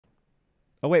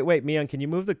Oh, wait, Miyoung, can you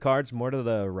move the cards more to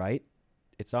the right?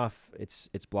 It's off. It's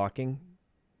blocking.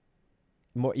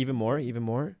 More, even more, even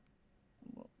more.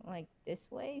 Like this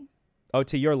way? Oh,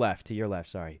 to your left,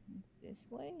 sorry. This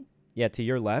way? Yeah, to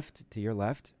your left,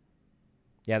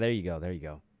 Yeah, there you go,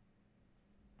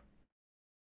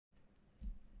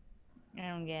 I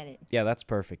don't get it. Yeah, that's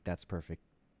perfect,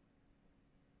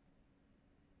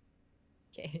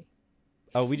 Okay.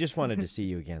 Oh, we just wanted to see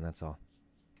you again, that's all.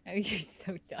 Oh, you're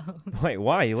so dumb. Wait,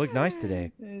 why? You look nice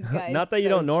today. This guy's Not that you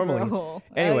so don't normally. troll.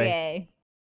 Anyway.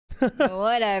 Okay.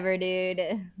 Whatever, dude.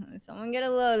 Someone get a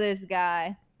load of this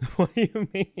guy. What do you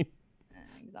mean?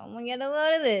 Someone get a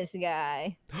load of this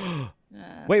guy.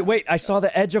 Wait, I saw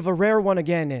the edge of a rare one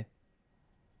again.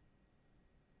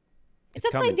 It's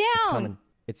upside down.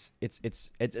 It's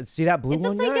see that blue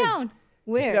one, upside guys? down.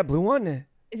 Where? You see that blue one?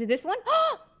 Is it this one?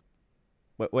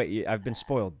 Wait, I've been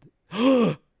spoiled.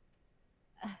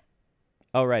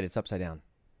 Oh, right, it's upside down.